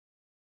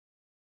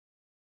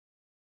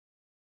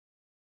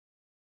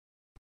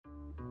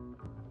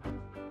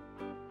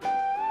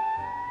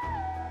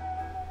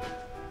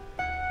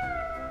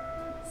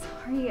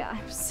sorry.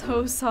 I'm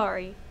so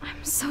sorry.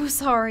 I'm so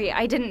sorry.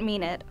 I didn't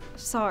mean it.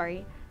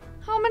 Sorry.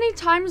 How many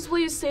times will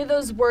you say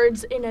those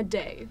words in a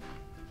day?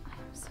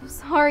 I'm so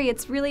sorry.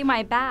 It's really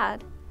my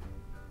bad.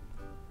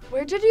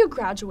 Where did you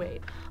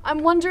graduate? I'm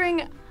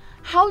wondering,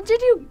 how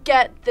did you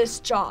get this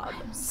job?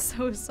 I'm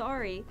so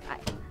sorry.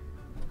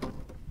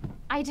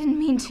 I didn't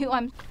mean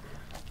to.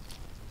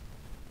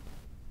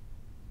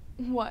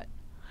 What?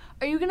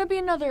 Are you gonna be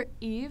another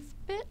Eve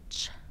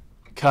bitch?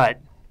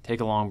 Cut.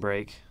 Take a long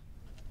break.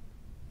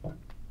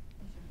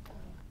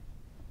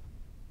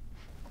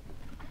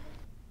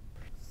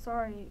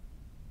 Sorry.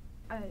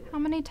 How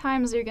many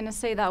times are you gonna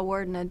say that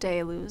word in a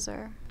day,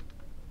 loser?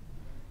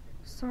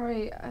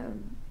 Sorry.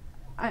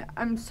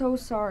 I'm so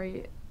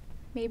sorry.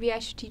 Maybe I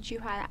should teach you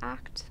how to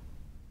act.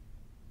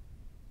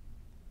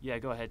 Yeah,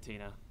 go ahead,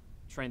 Tina.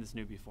 Train this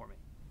newbie for me.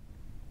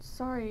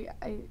 Sorry.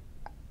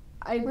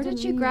 Where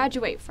did you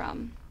graduate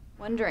from?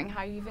 Wondering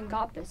how you even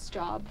got this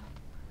job.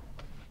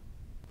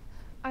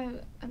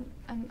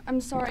 I'm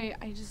sorry.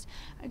 I just.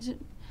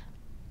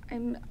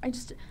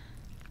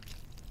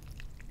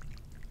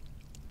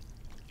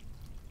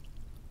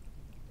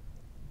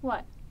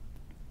 What?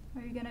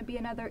 Are you gonna be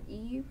another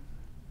Eve,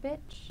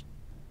 bitch?